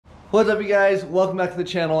What's up, you guys? Welcome back to the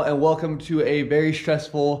channel and welcome to a very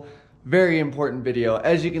stressful, very important video.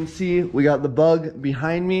 As you can see, we got the bug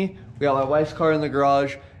behind me, we got my wife's car in the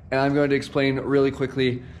garage, and I'm going to explain really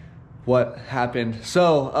quickly what happened.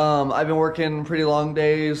 So, I've been working pretty long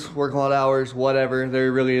days, working a lot of hours, whatever. There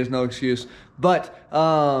really is no excuse. But,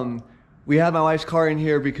 we had my wife's car in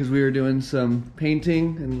here because we were doing some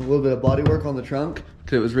painting and a little bit of body work on the trunk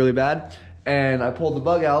because it was really bad. And I pulled the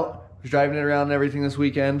bug out, was driving it around and everything this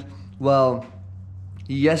weekend. Well,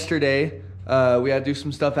 yesterday, we had to do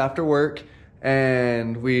some stuff after work,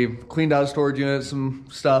 and we cleaned out a storage unit, some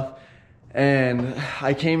stuff, and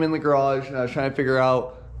I came in the garage and I was trying to figure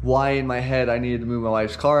out why in my head I needed to move my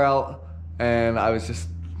wife's car out, and I was just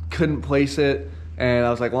couldn't place it, and I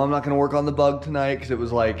was like, well, I'm not gonna work on the bug tonight because it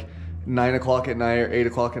was like 9 o'clock at night or 8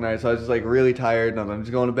 o'clock at night, so I was just like really tired, and I'm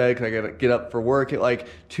just going to bed because I gotta get up for work at like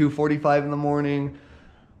 2:45 in the morning.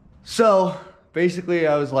 So basically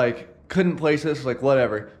I was like, couldn't place this, like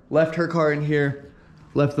whatever. Left her car in here,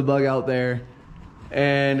 left the bug out there,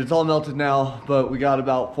 and it's all melted now, but we got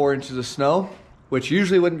about 4 inches of snow, which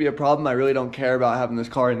usually wouldn't be a problem. I really don't care about having this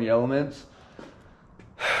car in the elements.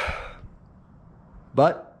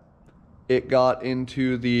 But it got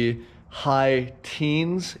into the high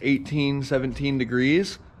teens, 18, 17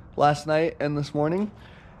 degrees last night and this morning,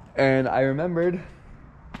 and I remembered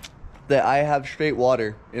that I have straight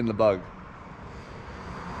water in the bug.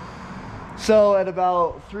 So at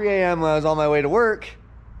about 3 a.m. when I was on my way to work,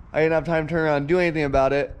 I didn't have time to turn around and do anything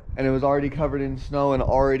about it, and it was already covered in snow and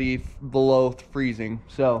already below freezing.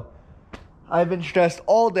 So I've been stressed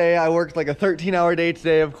all day. I worked like a 13-hour day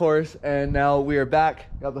today, of course, and now we are back.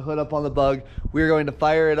 Got the hood up on the bug. We are going to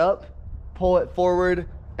fire it up, pull it forward,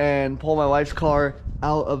 and pull my wife's car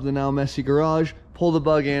out of the now messy garage, pull the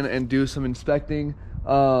bug in, and do some inspecting.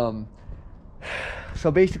 So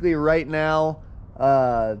basically right now,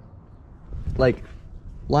 like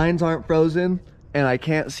lines aren't frozen and I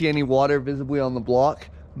can't see any water visibly on the block,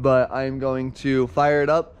 but I'm going to fire it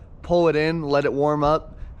up, pull it in, let it warm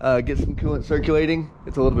up, get some coolant circulating.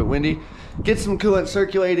 It's a little bit windy. Get some coolant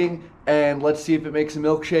circulating, and let's see if it makes a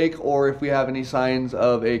milkshake or if we have any signs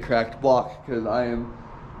of a cracked block, because I am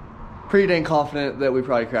pretty dang confident that we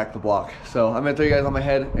probably cracked the block. So I'm gonna throw you guys on my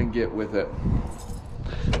head and get with it.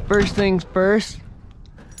 First things first,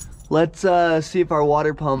 let's see if our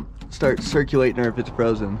water pump starts circulating or if it's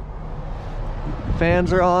frozen.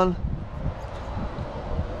 Fans are on.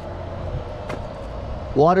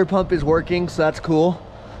 Water pump is working, so that's cool.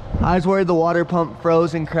 I was worried the water pump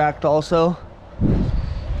froze and cracked also.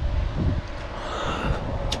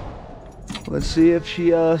 Let's see if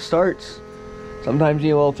she starts. Sometimes you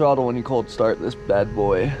need a little throttle when you cold start this bad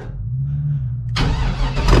boy.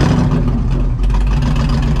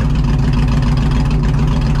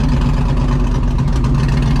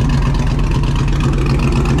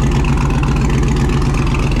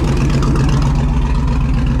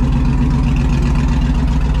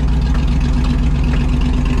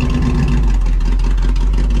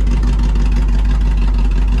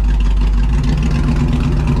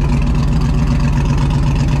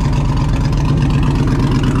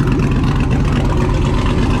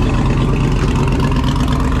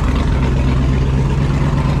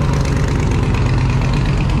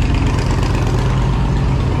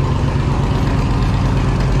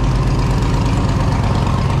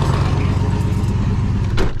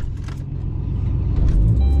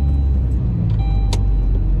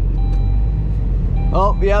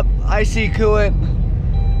 Oh, yep, I see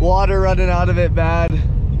coolant, water running out of it bad.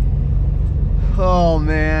 Oh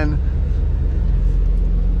man.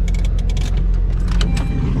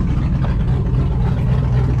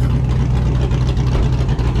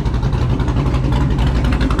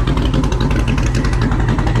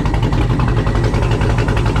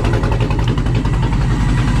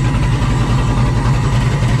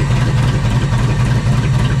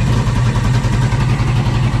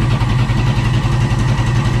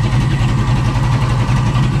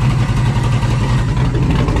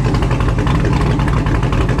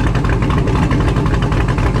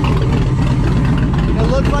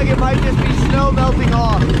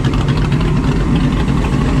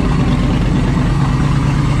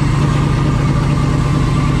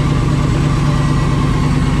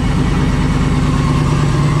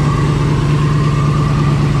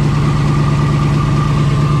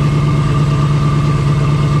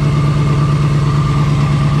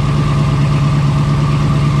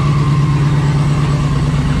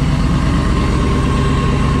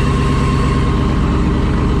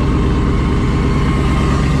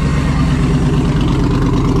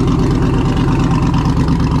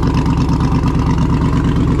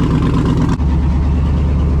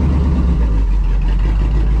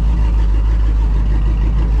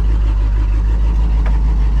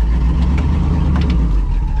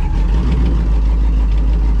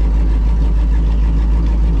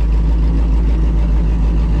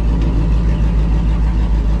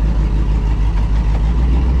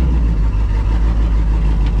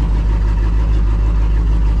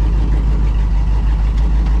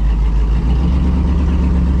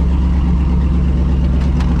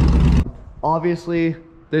 obviously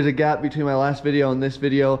there's a gap between my last video and this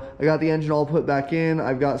video. I got the engine all put back in.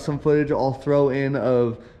 I've got some footage I'll throw in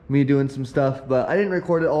of me doing some stuff, but I didn't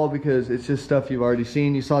record it all because it's just stuff you've already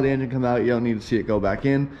seen. You saw the engine come out, you don't need to see it go back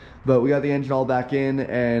in. But we got the engine all back in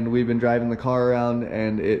and we've been driving the car around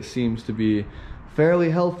and it seems to be fairly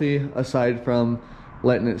healthy aside from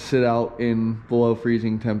letting it sit out in below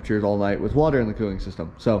freezing temperatures all night with water in the cooling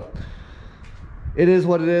system. So it is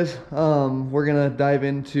what it is. We're gonna dive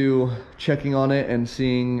into checking on it and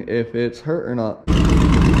seeing if it's hurt or not.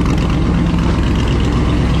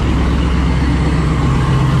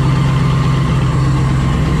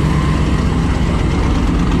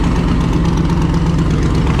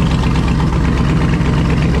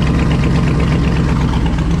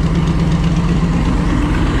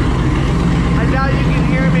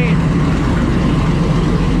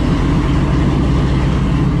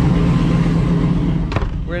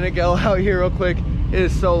 Go out here real quick. It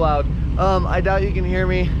is so loud. I doubt you can hear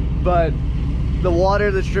me, but the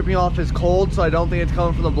water that's dripping off is cold, so I don't think it's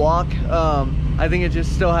coming from the block. I think it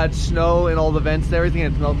just still had snow in all the vents and everything,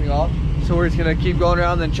 and it's melting off. So we're just gonna keep going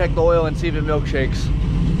around, then check the oil and see if it milkshakes.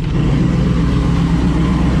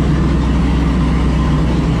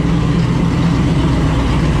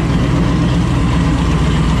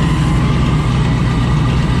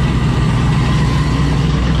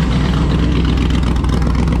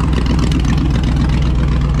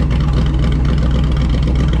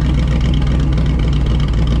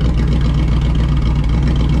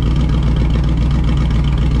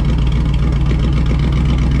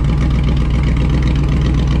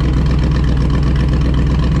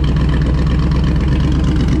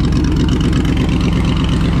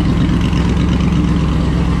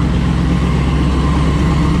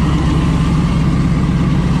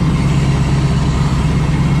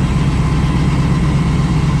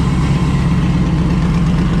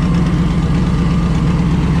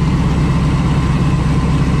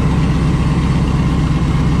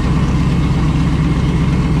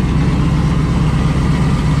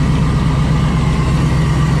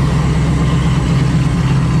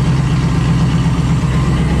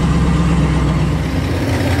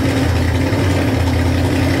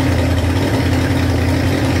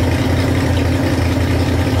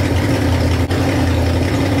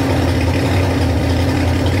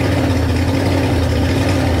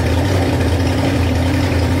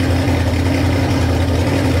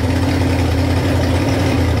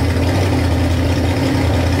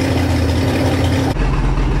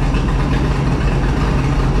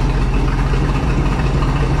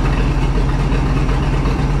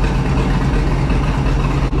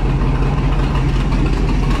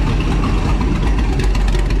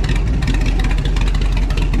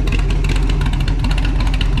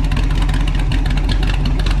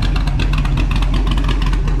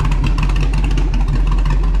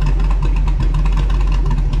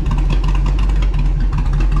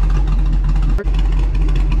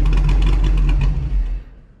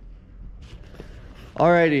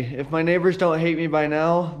 Alrighty, if my neighbors don't hate me by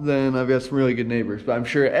now, then I've got some really good neighbors. But I'm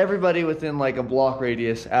sure everybody within like a block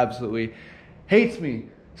radius absolutely hates me.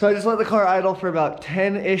 So I just let the car idle for about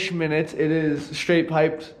 10-ish minutes. It is straight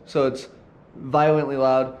piped, so it's violently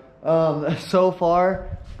loud. So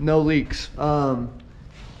far, no leaks.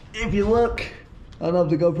 If you look, I don't know if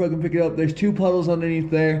the GoPro can pick it up, there's 2 puddles underneath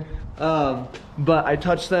there. But I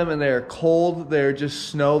touched them and they're cold. They're just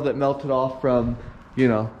snow that melted off from, you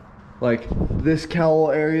know, like this cowl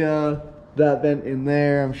area, that vent in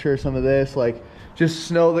there, I'm sure some of this, like just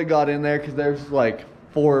snow that got in there because there's like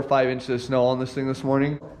 4 or 5 inches of snow on this thing this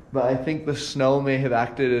morning. But I think the snow may have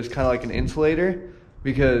acted as kind of like an insulator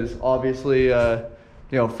because obviously, you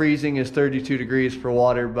know, freezing is 32 degrees for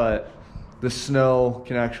water, but the snow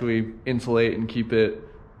can actually insulate and keep it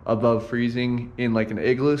above freezing in like an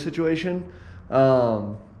igloo situation.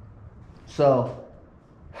 So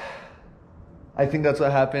I think that's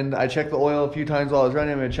what happened. I checked the oil a few times while I was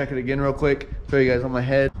running. I'm gonna check it again real quick, show you guys on my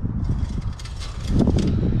head.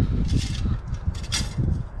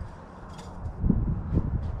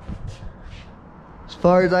 As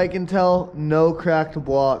far as I can tell, no cracked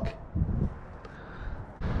block,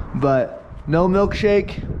 but no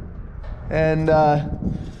milkshake and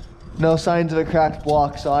no signs of a cracked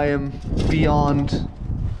block, so I am beyond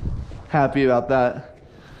happy about that.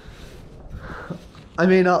 I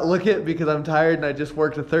may not look it because I'm tired and I just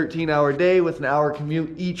worked a 13-hour day with an hour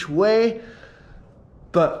commute each way,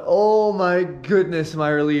 but oh my goodness, am I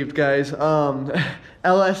relieved, guys.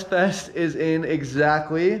 LS Fest is in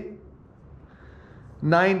exactly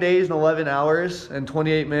 9 days and 11 hours and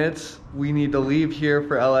 28 minutes. We need to leave here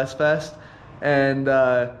for LS Fest, and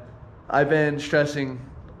I've been stressing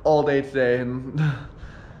all day today and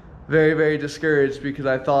very, very discouraged because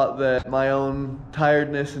I thought that my own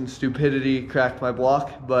tiredness and stupidity cracked my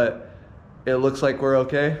block, but it looks like we're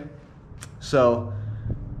okay. So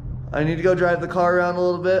I need to go drive the car around a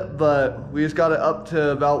little bit, but we just got it up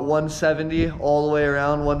to about 170 all the way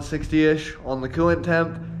around, 160-ish on the coolant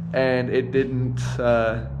temp, and it didn't,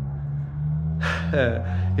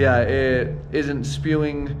 yeah, it isn't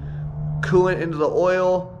spewing coolant into the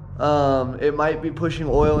oil. It might be pushing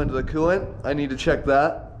oil into the coolant. I need to check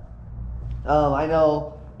that. I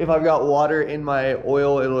know if I've got water in my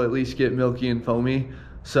oil, it'll at least get milky and foamy.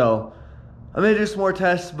 So I'm gonna do some more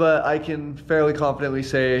tests, but I can fairly confidently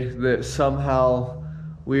say that somehow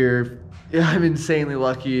I'm insanely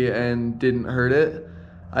lucky and didn't hurt it.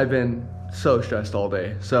 I've been so stressed all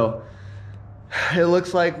day. So it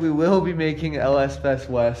looks like we will be making LS Fest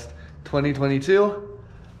West 2022.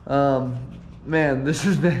 Man, this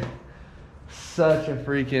has been such a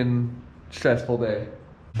freaking stressful day.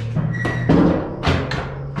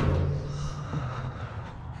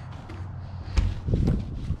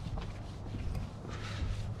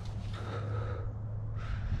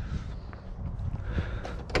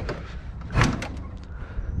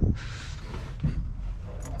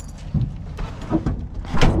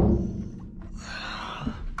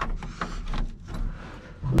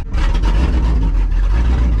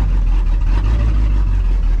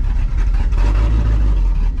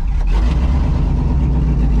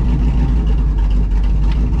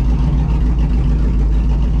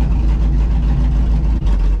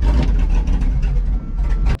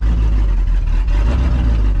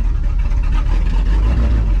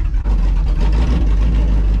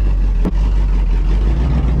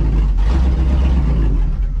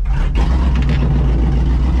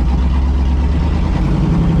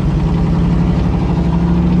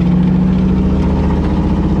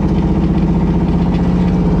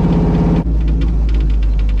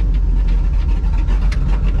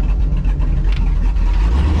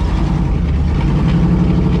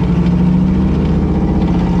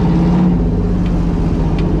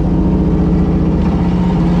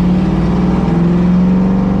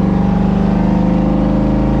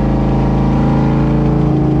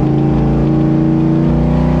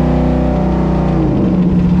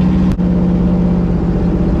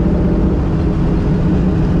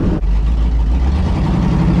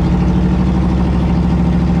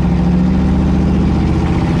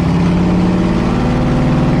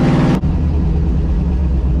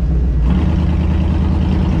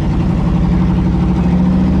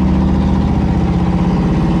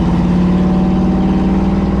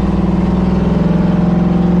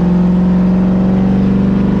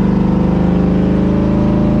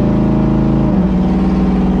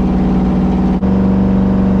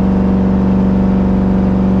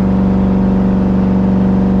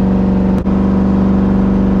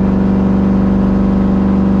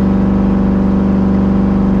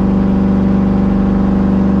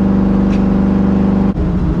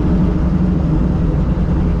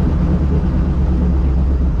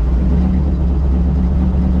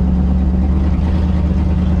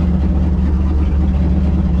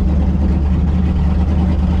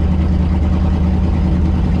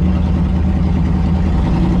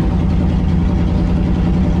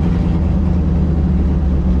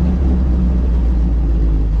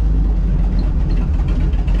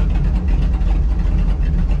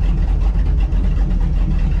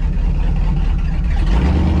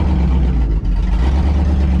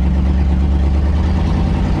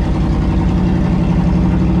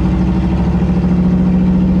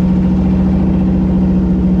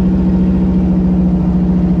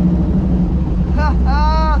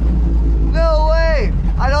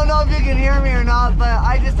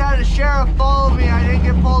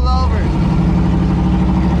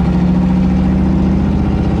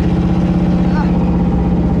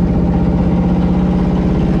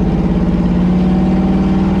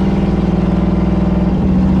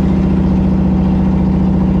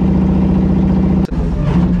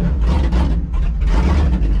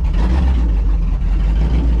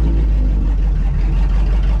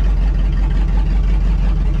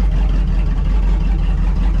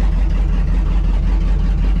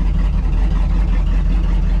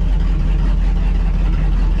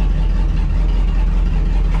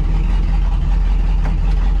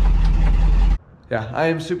 Yeah, I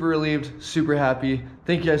am super relieved, super happy.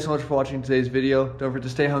 Thank you guys so much for watching today's video. Don't forget to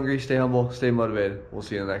stay hungry, stay humble, stay motivated. We'll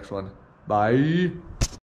see you in the next one. Bye.